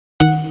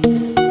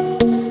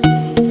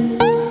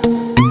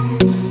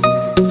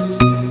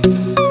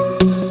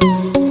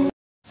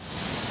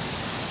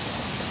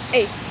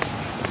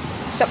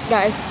What's up,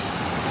 guys?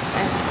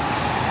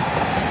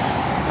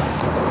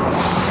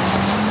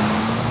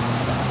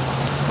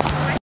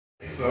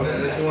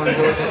 Unless you want to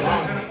go with it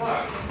long.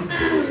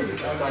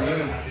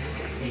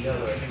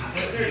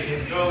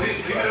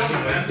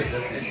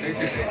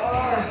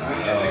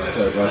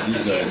 Sorry about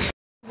these guys.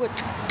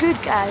 What's good,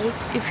 guys?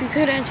 If you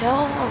couldn't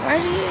tell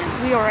already,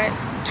 we are at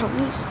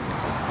Tony's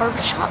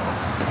barbershop.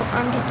 So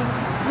I'm getting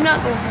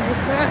another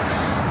haircut.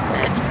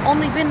 It's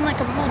only been like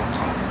a month.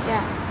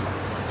 Yeah.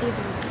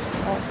 Steven's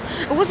fault.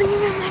 It wasn't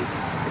even my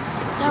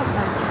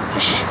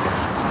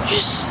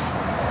just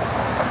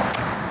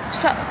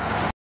what's up?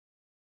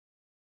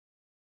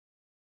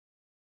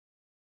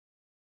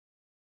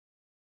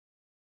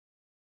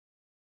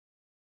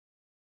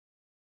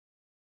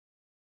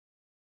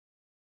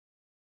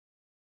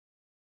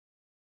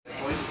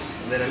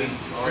 Then I mean,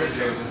 all the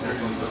services are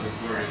going to go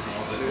through and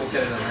all that. We'll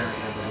get it on her.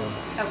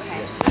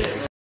 Okay.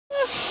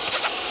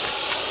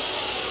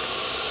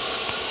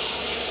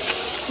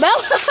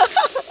 Bella!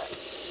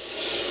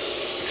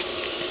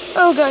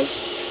 Oh god.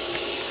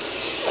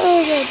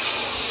 Oh god.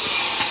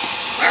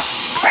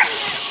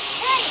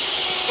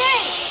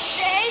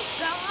 Stay,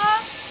 Bella.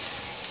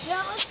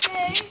 Bella,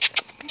 stay.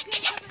 You can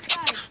come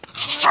inside.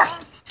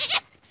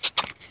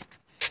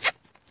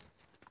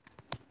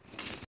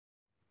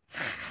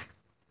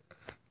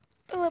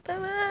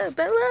 Bella,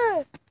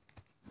 Bella.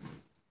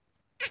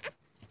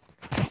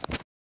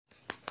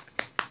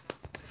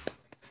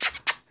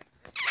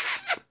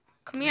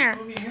 Come here.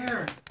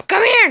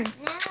 Come here.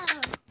 No.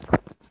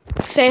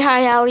 Say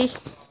hi, Allie.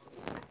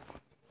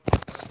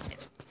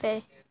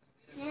 Say.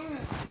 No.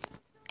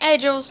 Hey,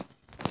 Jules.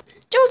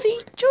 Jules.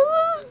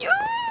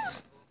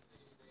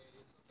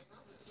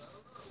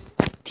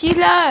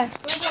 Tila.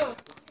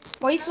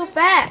 Why you so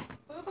fat?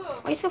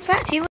 Why you so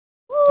fat, Tila?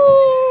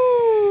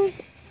 Woo.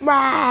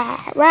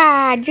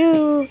 Rah,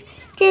 Jules.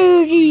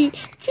 Juicy.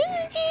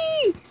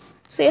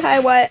 Say hi,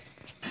 Wyatt.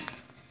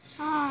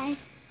 Hi.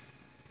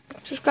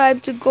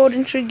 Subscribe to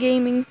Golden Tree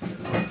Gaming.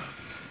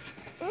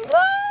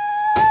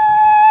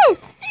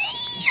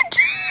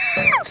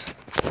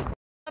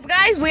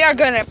 Guys, we are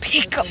gonna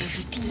pick up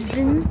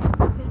Steven.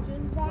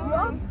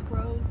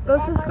 Go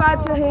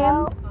subscribe to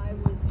him.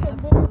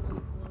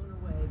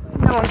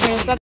 No one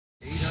cares.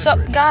 What's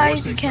up,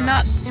 guys? You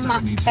cannot see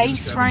my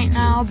face right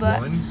now,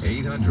 but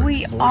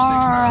we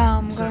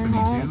are going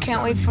home.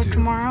 Can't wait for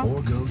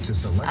tomorrow.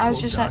 I was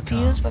just at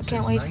Tia's, but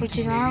can't wait for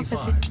tomorrow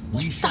because it's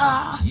Easter.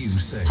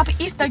 Happy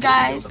Easter,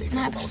 guys, and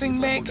happy spring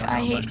break.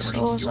 I hate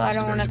school, so I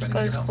don't want to have to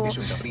go to school.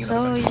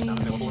 So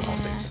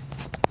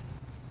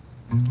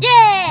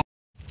yeah.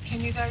 Can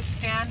you guys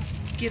stand,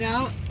 get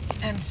out,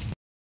 and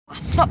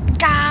What's up,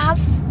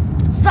 guys?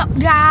 What's up,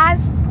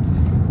 guys?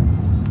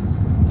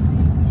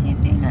 She's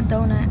eating a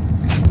donut.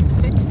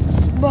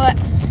 But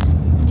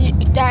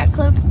that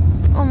clip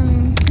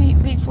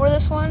before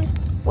this one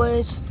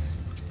was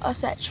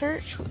us at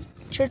church.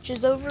 Church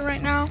is over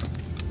right now.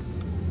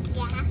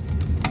 Yeah.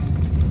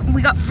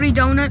 We got free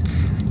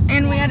donuts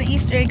and we had an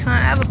Easter egg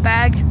hunt. I have a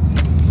bag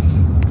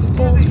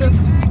full of stuff.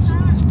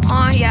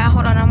 Oh yeah,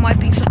 hold on, I'm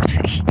wiping something.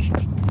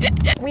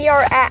 We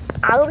are at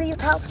Allie's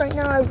house right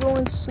now.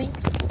 Everyone's asleep.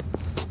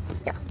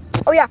 Yeah.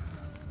 Oh yeah.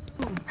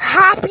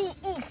 Happy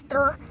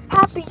Easter.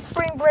 Happy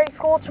spring break.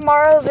 School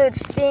tomorrow. That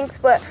stinks,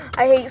 but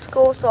I hate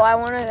school, so I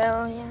want to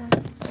go.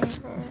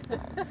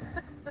 Yeah.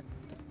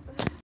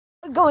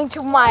 We're going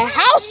to my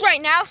house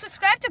right now.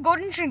 Subscribe to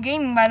Golden Tree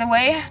Gaming, by the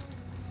way.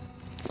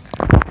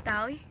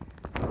 Dolly.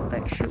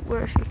 Wait, shoot,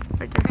 where is she?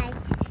 Right there.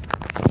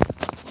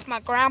 With my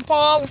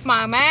grandpa, with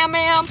my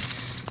ma'am,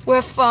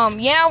 with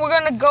yeah, we're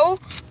gonna go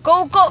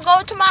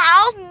to my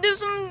house and do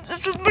some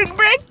spring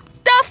break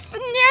stuff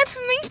and yeah,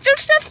 some Easter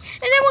stuff,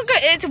 and then we're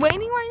good. It's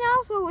raining right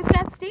now, so it's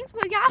that stinks.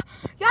 But yeah,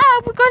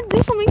 we're gonna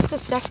do some Easter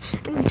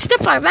stuff and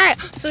stuff like that.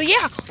 So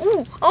yeah,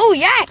 oh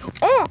yeah,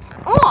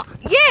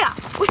 yeah,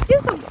 let's do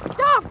some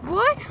stuff,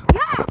 boy.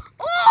 Yeah,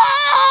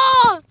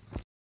 oh.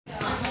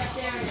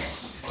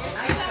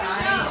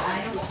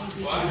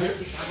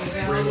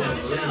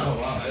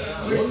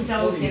 we're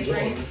so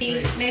different.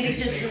 Maybe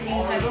just the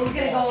meantime, but we're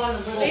gonna go on a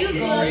little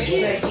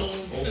vlogging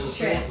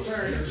trip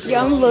first.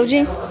 Yeah, I'm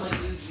vlogging.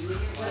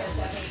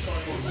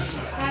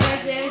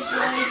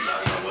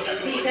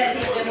 Because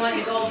he's been wanting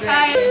to go over.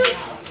 Hi,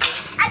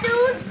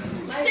 dudes.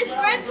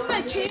 Subscribe to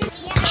my channel.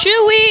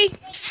 Chewy.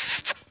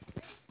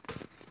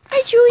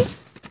 Hi, Chewy.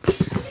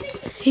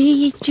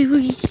 Hey,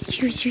 Chewy.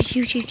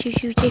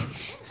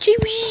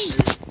 Chewy.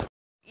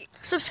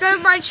 Subscribe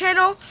to my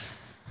channel,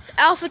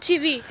 Alpha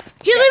TV.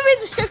 He leave in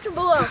the description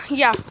below.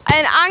 Yeah,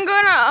 and I'm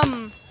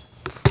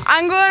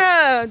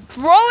gonna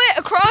throw it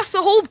across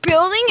the whole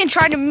building and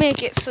try to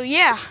make it. So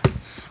yeah,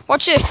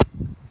 watch this.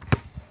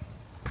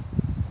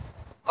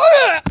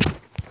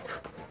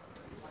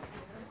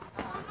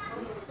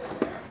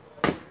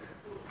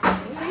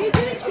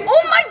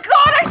 Oh my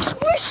god,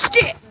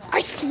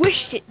 I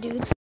swished it,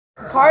 dude.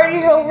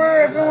 Party's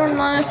over, everyone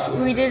left.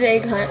 We did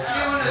egg hunt.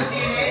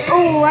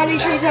 Oh, Eddie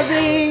chose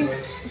something.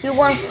 We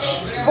won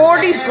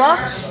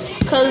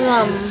 $40. Cause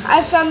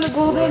I found the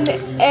golden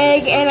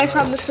egg and I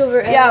found the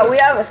silver egg. yeah, we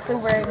have a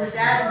silver egg.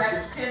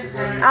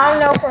 I don't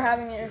know if we're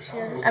having it this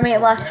year. I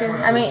mean last year.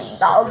 I mean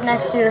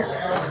next year.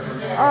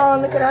 Oh,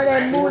 look at all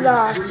that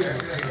moolah.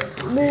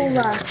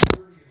 Moolah.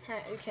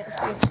 You can't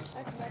see.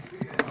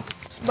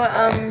 But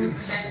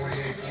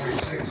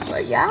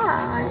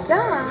yeah.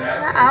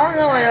 I don't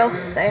know what else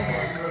to say.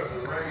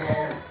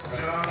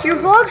 Your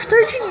vlog's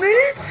 13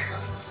 minutes?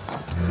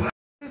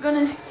 We're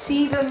gonna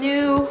see the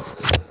new.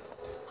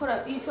 Hold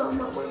up, you tell them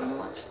what we're gonna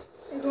watch.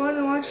 I'm going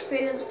to watch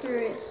Fate of the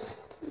Furious.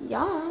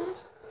 Yeah.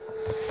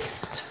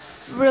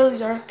 It's really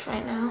dark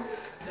right now.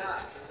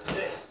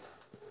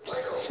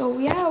 So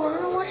yeah, we're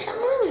gonna watch that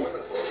movie.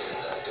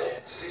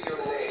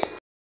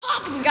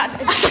 We got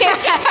the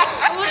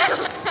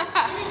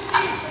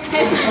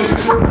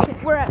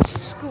We're at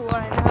school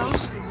right now.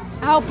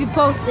 I hope you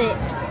post it.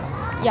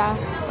 Yeah.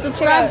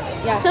 Subscribe.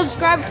 Yeah.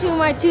 Subscribe to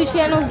my 2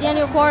 channels,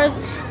 Daniel Quarles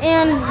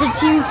and the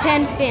Team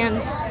 10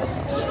 fans.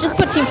 Just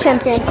put Team 10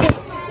 fans.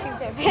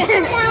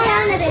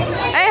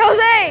 Hey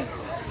Jose!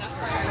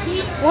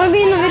 Want to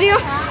be in the video?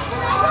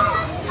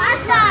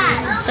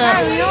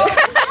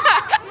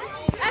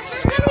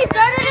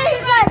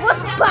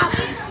 What's up?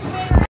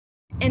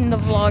 In the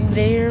vlog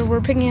there, we're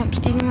picking up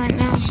Steven right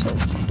now, so